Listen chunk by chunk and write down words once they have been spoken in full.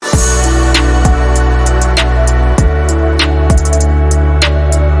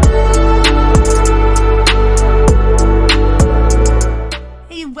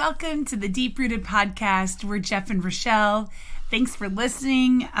to the Deep Rooted Podcast. We're Jeff and Rochelle. Thanks for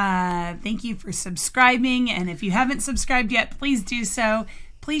listening. Thank you for subscribing. And if you haven't subscribed yet, please do so.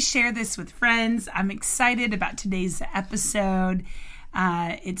 Please share this with friends. I'm excited about today's episode.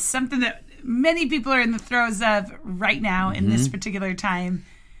 It's something that many people are in the throes of right now in this particular time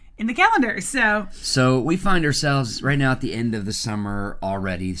in the calendar. So we find ourselves right now at the end of the summer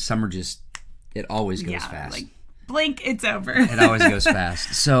already. Summer it always goes fast. Like blink, it's over. It always goes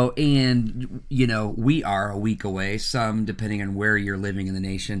fast. So, and we are a week away, some depending on where you're living in the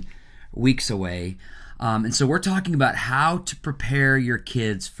nation, weeks away. And so we're talking about how to prepare your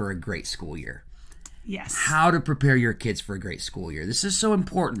kids for a great school year. Yes. How to prepare your kids for a great school year. This is so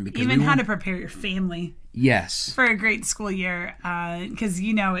important because how to prepare your family. Yes. For a great school year, because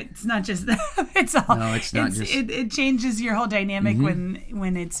it's not just that. It changes your whole dynamic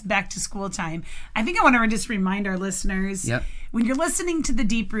when it's back to school time. I think I want to just remind our listeners, when you're listening to the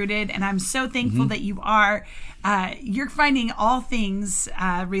Deep Rooted, and I'm so thankful that you are, you're finding all things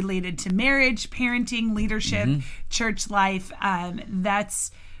related to marriage, parenting, leadership, church life.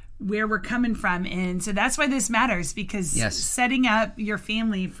 That's where we're coming from, and so that's why this matters, because setting up your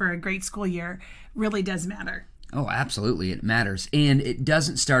family for a great school year really does matter. Oh, absolutely. It matters. And it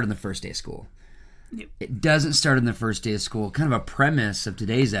doesn't start on the first day of school. Nope. It doesn't start on the first day of school. Kind of a premise of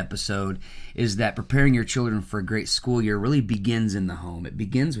today's episode is that preparing your children for a great school year really begins in the home. It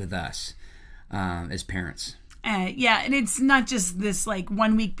begins with us as parents. And it's not just this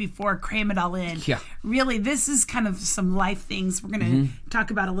 1 week before, cram it all in. Yeah. Really, this is kind of some life things. We're going to talk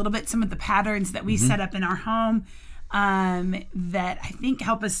about a little bit, some of the patterns that we set up in our home that I think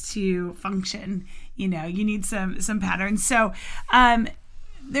help us to function. You need some patterns. So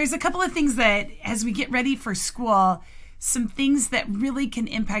there's a couple of things that, as we get ready for school, some things that really can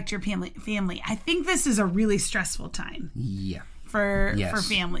impact your family. I think this is a really stressful time. Yeah. For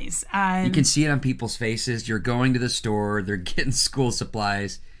families. You can see it on people's faces. You're going to the store. They're getting school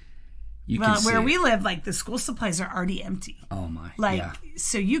supplies. Where we live, the school supplies are already empty. Oh, my.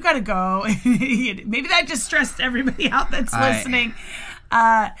 So you got to go. Maybe that just stressed everybody out that's listening.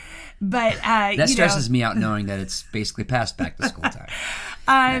 But that stresses me out knowing that it's basically past back to school time.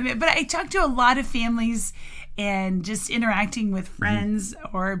 But I talk to a lot of families and just interacting with friends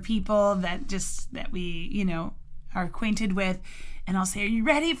or people that we, are acquainted with, and I'll say, "Are you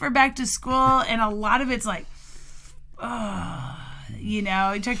ready for back to school?" And a lot of it's I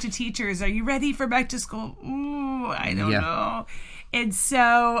talk to teachers, "Are you ready for back to school?" Ooh, I don't know. And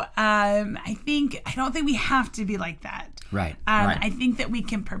so I don't think we have to be like that. Right. I think that we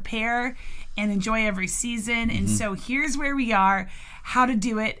can prepare and enjoy every season. And so here's where we are, how to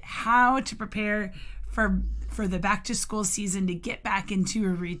do it, how to prepare for the back to school season to get back into a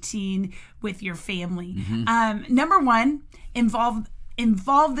routine with your family. Number one, involve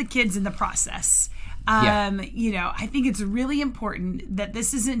the kids in the process. I think it's really important that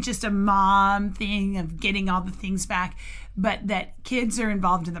this isn't just a mom thing of getting all the things back, but that kids are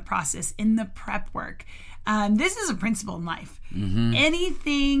involved in the process, in the prep work. This is a principle in life.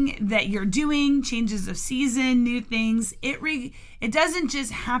 Anything that you're doing, changes of season, new things, it doesn't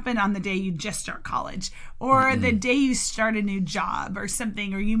just happen on the day you just start college or the day you start a new job or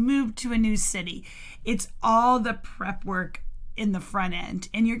something, or you move to a new city. It's all the prep work in the front end,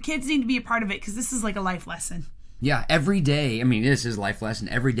 and your kids need to be a part of it, because this is like a life lesson. Yeah, every day. This is a life lesson.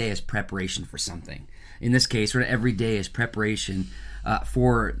 Every day is preparation for something. In this case, every day is preparation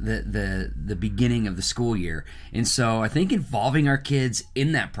for the beginning of the school year. And so I think involving our kids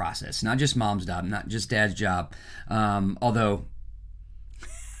in that process, not just mom's job, not just dad's job, although,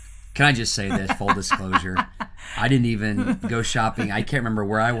 can I just say this, full disclosure, I didn't even go shopping. I can't remember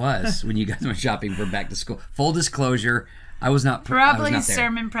where I was when you guys went shopping for back to school. Full disclosure, I was not probably I was not there.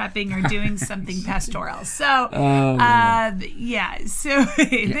 Sermon prepping or doing something pastoral. So, So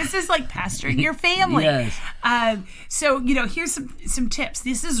this is like pastoring your family. Yes. So here's some tips.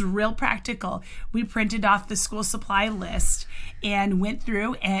 This is real practical. We printed off the school supply list and went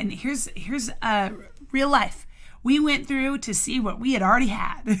through. And here's real life. We went through to see what we had already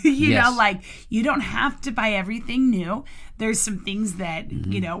had. You don't have to buy everything new. There's some things that,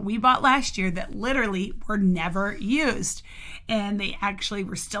 we bought last year that literally were never used. And they actually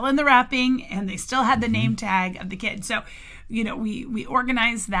were still in the wrapping, and they still had the name tag of the kid. So, we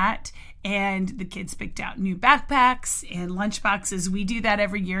organized that, and the kids picked out new backpacks and lunch boxes. We do that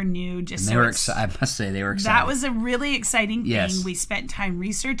every year new. I must say they were excited. That was a really exciting thing. Yes. We spent time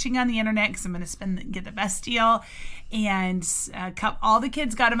researching on the internet, because I'm going to get the best deal. And all the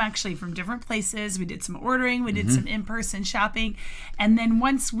kids got them actually from different places. We did some ordering. We did some in-person shopping. And then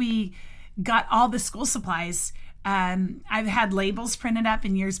once we got all the school supplies, I've had labels printed up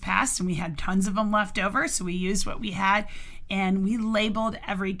in years past, and we had tons of them left over, so we used what we had, and we labeled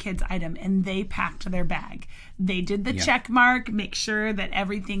every kid's item, and they packed their bag. They did the check mark, make sure that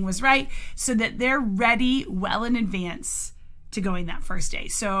everything was right, so that they're ready well in advance to going that first day.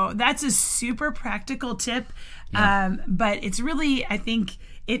 So that's a super practical tip, but it's really, I think,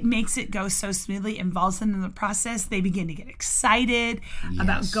 it makes it go so smoothly, involves them in the process. They begin to get excited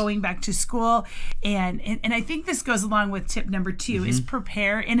about going back to school. And I think this goes along with tip number 2 is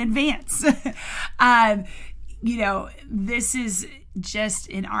prepare in advance. This is just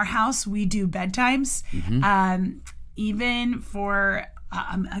in our house, we do bedtimes, even for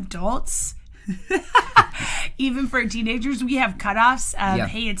adults. Even for teenagers, we have cutoffs of,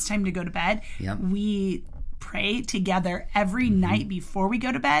 hey, it's time to go to bed. We pray together every night before we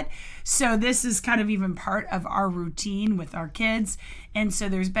go to bed. So this is kind of even part of our routine with our kids. And so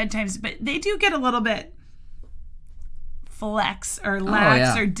there's bedtimes, but they do get a little bit flex or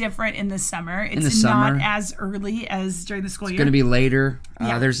lax or different in the summer. It's not as early as during the school year. It's going to be later.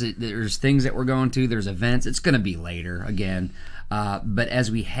 There's things that we're going to. There's events. It's going to be later again. But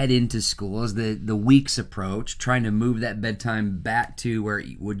as we head into school, as the weeks approach, trying to move that bedtime back to where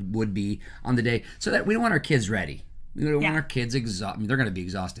it would be on the day, so that we don't want our kids ready. We don't want our kids exhausted. I mean, they're going to be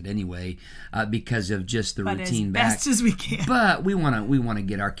exhausted anyway because of just the routine back. As best as we can. But we want to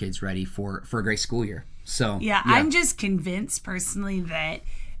get our kids ready for a great school year. So I'm just convinced personally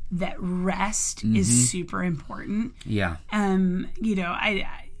that rest is super important. Yeah.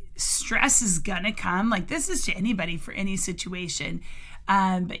 Stress is gonna come. Like, this is to anybody for any situation.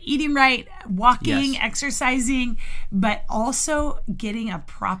 But eating right, walking, exercising, but also getting a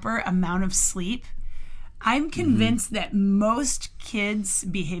proper amount of sleep. I'm convinced that most kids'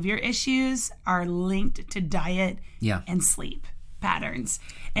 behavior issues are linked to diet and sleep patterns.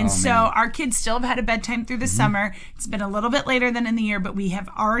 And our kids still have had a bedtime through the summer. It's been a little bit later than in the year, but we have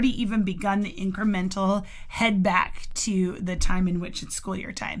already even begun the incremental head back to the time in which it's school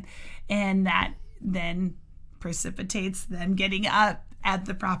year time. And that then precipitates them getting up at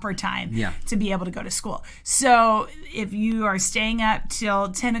the proper time to be able to go to school. So if you are staying up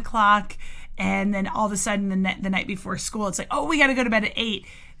till 10 o'clock and then all of a sudden the night before school, it's like, oh, we got to go to bed at 8.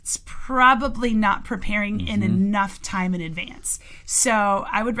 It's probably not preparing in enough time in advance. So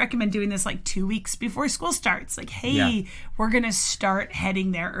I would recommend doing this like 2 weeks before school starts. Like, hey, we're going to start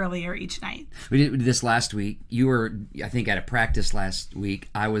heading there earlier each night. We did this last week. You were, I think, at a practice last week.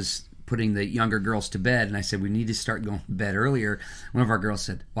 I was putting the younger girls to bed, and I said, we need to start going to bed earlier. One of our girls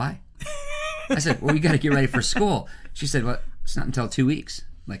said, why? I said, well, we got to get ready for school. She said, well, it's not until 2 weeks.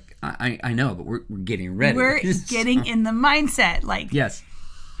 Like, I know, but we're getting ready. We're getting in the mindset. Like, yes.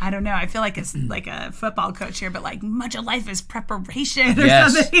 I don't know. I feel like it's like a football coach here, but like much of life is preparation or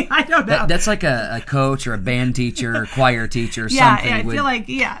something. I don't know. That's like a coach or a band teacher or choir teacher or something. Yeah, I feel like,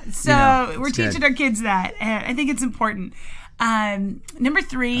 So we're teaching our kids that. And I think it's important. Number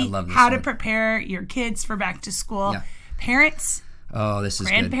 3, how to prepare your kids for back to school. Yeah. Parents. Oh, this is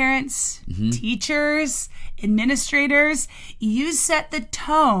grandparents, teachers, administrators, you set the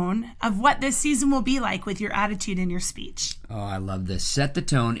tone of what this season will be like with your attitude and your speech. Oh, I love this. Set the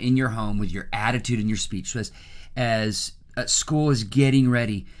tone in your home with your attitude and your speech. As school is getting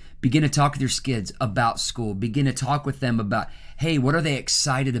ready, begin to talk with your kids about school. Begin to talk with them about, hey, what are they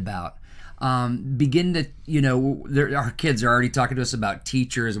excited about? Begin to, our kids are already talking to us about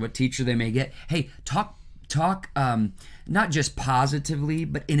teachers, what teacher they may get. Hey, talk not just positively,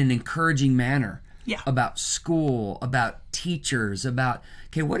 but in an encouraging manner about school, about teachers, about,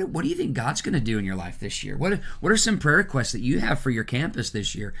 okay, what do you think God's going to do in your life this year? What are some prayer requests that you have for your campus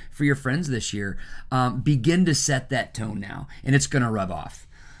this year, for your friends this year? Begin to set that tone now, and it's going to rub off.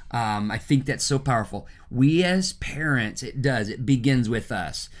 I think that's so powerful. We as parents, it begins with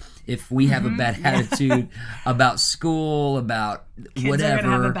us. If we have a bad attitude about school, about kids whatever, are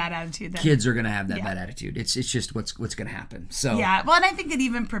going to have a bad attitude. Then. Kids are going to have that bad attitude. It's just what's going to happen. So well, and I think it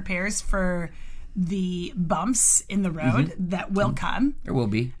even prepares for the bumps in the road that will come. There will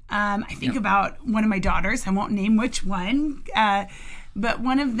be. I think about one of my daughters. I won't name which one, but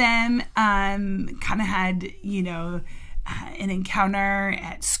one of them kind of had, an encounter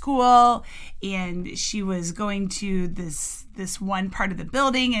at school, and she was going to this one part of the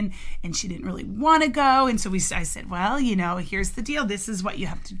building, and she didn't really want to go, and so I said, well, here's the deal. This is what you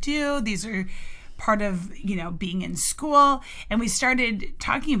have to do. These are part of being in school, and we started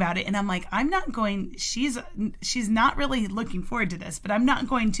talking about it, and I'm like, I'm not going. She's not really looking forward to this, but I'm not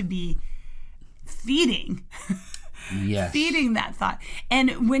going to be feeding that thought.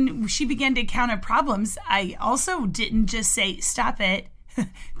 And when she began to encounter problems, I also didn't just say, stop it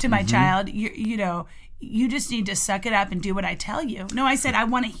to my child. you just need to suck it up and do what I tell you. No, I said, I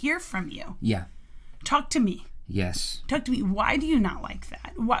want to hear from you. Yeah. Talk to me. Yes. Talk to me. Why do you not like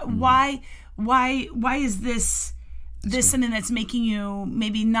that? Why is this something that's making you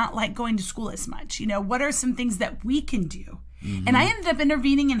maybe not like going to school as much? What are some things that we can do? And I ended up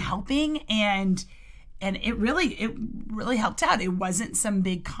intervening and helping, and it really helped out. It wasn't some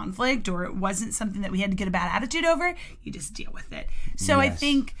big conflict, or it wasn't something that we had to get a bad attitude over. You just deal with it. So I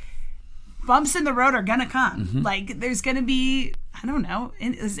think bumps in the road are gonna come. Like, there's gonna be, I don't know,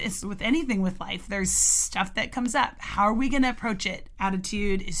 it's with anything with life, there's stuff that comes up. How are we gonna approach it?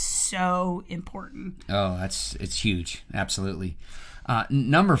 Attitude is so important. Oh, it's huge. Absolutely.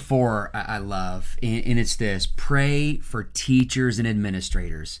 Number 4, I love, and it's this: pray for teachers and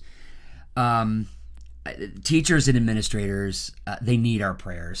administrators. Teachers and administrators, they need our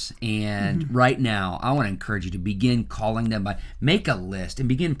prayers. And right now, I want to encourage you to begin calling them make a list and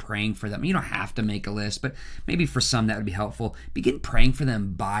begin praying for them. You don't have to make a list, but maybe for some that would be helpful. Begin praying for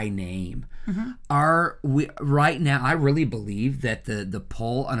them by name. Right now, I really believe that the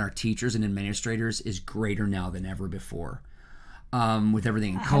pull on our teachers and administrators is greater now than ever before. With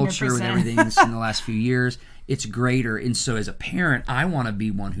everything in culture, 100%. with everything in the last few years, it's greater. And so as a parent, I want to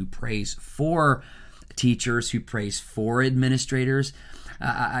be one who prays for teachers, who prays for administrators.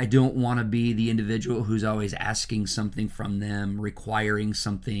 I don't want to be the individual who's always asking something from them, requiring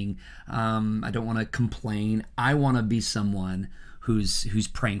something. I don't want to complain. I want to be someone who's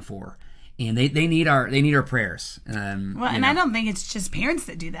praying for. And they need our prayers. And I don't think it's just parents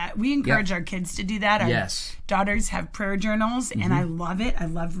that do that. We encourage our kids to do that. Our daughters have prayer journals, and I love it. I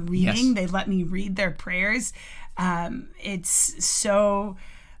love reading. Yes. They let me read their prayers. It's so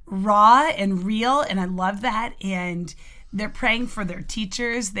raw and real, and I love that. And they're praying for their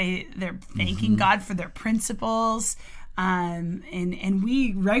teachers. They're thanking God for their principals. And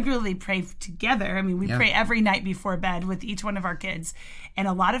we regularly pray together. I mean, we pray every night before bed with each one of our kids. And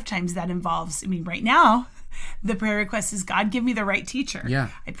a lot of times that involves, right now, the prayer request is, God, give me the right teacher. Yeah.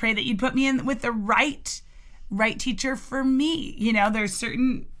 I pray that you'd put me in with the right teacher for me. There's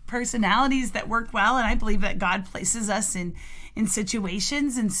certain personalities that work well, and I believe that God places us in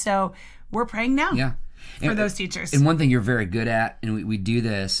situations. And so we're praying now for those teachers. And one thing you're very good at, and we do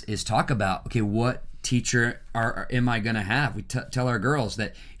this, is talk about, okay, what teacher am I going to have? We tell our girls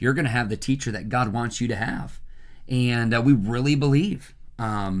that you're going to have the teacher that God wants you to have. And we really believe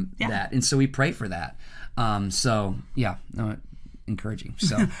that. And so we pray for that. Encouraging.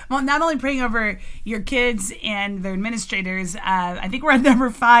 So well, not only praying over your kids and their administrators, I think we're at number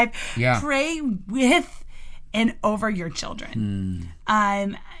 5. Pray with and over your children.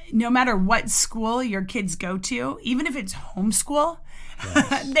 No matter what school your kids go to, even if it's homeschool,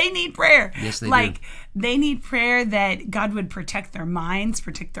 they need prayer. Yes, they do. They need prayer that God would protect their minds,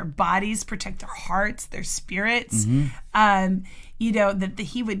 protect their bodies, protect their hearts, their spirits. That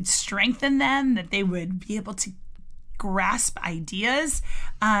He would strengthen them, that they would be able to grasp ideas.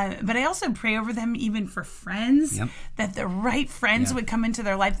 But I also pray over them even for friends, that the right friends would come into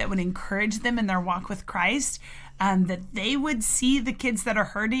their life that would encourage them in their walk with Christ. That they would see the kids that are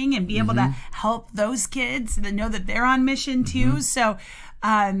hurting and be able to help those kids that know that they're on mission too. So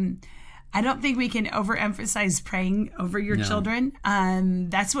I don't think we can overemphasize praying over your children.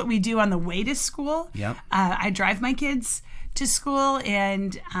 That's what we do on the way to school. I drive my kids to school,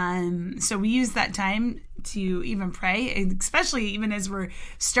 and so we use that time to even pray, especially even as we're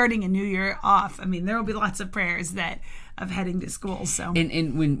starting a new year off. There will be lots of prayers of heading to school. So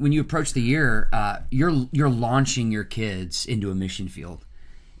and when you approach the year, you're launching your kids into a mission field.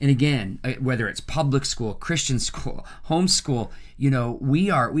 And again, whether it's public school, Christian school, homeschool, we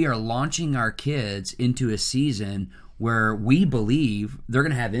are launching our kids into a season where we believe they're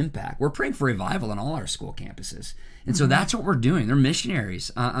going to have impact. We're praying for revival on all our school campuses. And so that's what we're doing. They're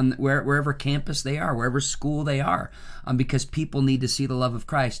missionaries on wherever campus they are, wherever school they are, because people need to see the love of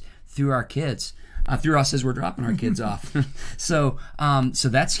Christ through our kids, through us as we're dropping our kids off. So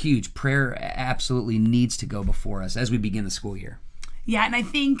that's huge. Prayer absolutely needs to go before us as we begin the school year. Yeah, and I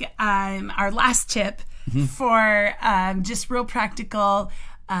think our last tip for just real practical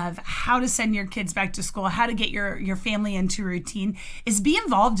of how to send your kids back to school, how to get your family into routine, is be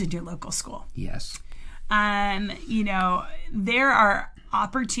involved in your local school. Yes. There are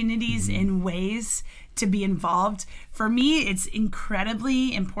opportunities and ways to be involved. For me, it's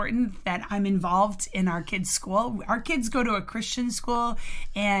incredibly important that I'm involved in our kids' school. Our kids go to a Christian school,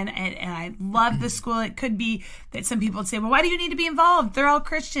 and I love the school. It could be that some people would say, well, why do you need to be involved? They're all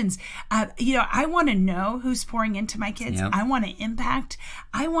Christians. I want to know who's pouring into my kids. I want to impact.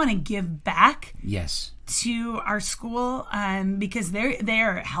 I want to give back Yes. to our school because they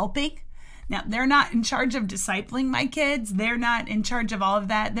are helping. Now, they're not in charge of discipling my kids. They're not in charge of all of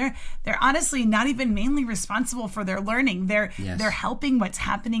that. They're honestly not even mainly responsible for their learning. They're helping what's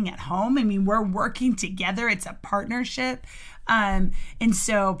happening at home. I mean, we're working together. It's a partnership. And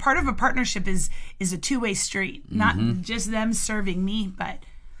so part of a partnership is a two-way street, not just them serving me, but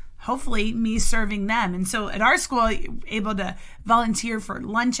hopefully me serving them. And so at our school, able to volunteer for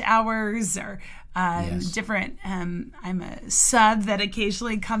lunch hours or different, I'm a sub that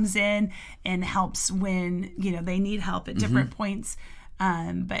occasionally comes in and helps when, they need help at different points.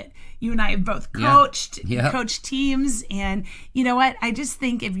 But you and I have both coached teams. And you know what? I just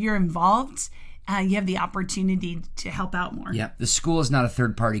think if you're involved, you have the opportunity to help out more. Yeah, the school is not a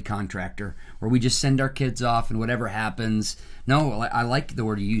third-party contractor where we just send our kids off and whatever happens. No, I like the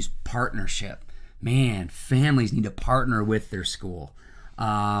word you use, partnership. Man, families need to partner with their school.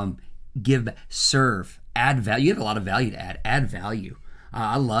 Give, serve, add value. You have a lot of value to add. Add value.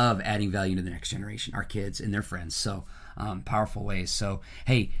 I love adding value to the next generation, our kids and their friends. So powerful ways. So,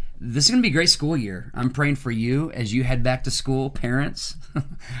 hey, this is going to be a great school year. I'm praying for you as you head back to school, parents.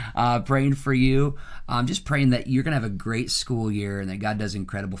 Praying for you. Just praying that you're going to have a great school year and that God does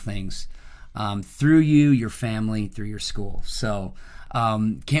incredible things through you, your family, through your school. So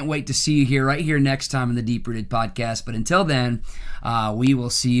can't wait to see you right here next time in the Deep Rooted Podcast. But until then, we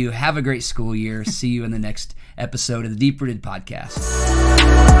will see you. Have a great school year. See you in the next episode of the Deep Rooted Podcast.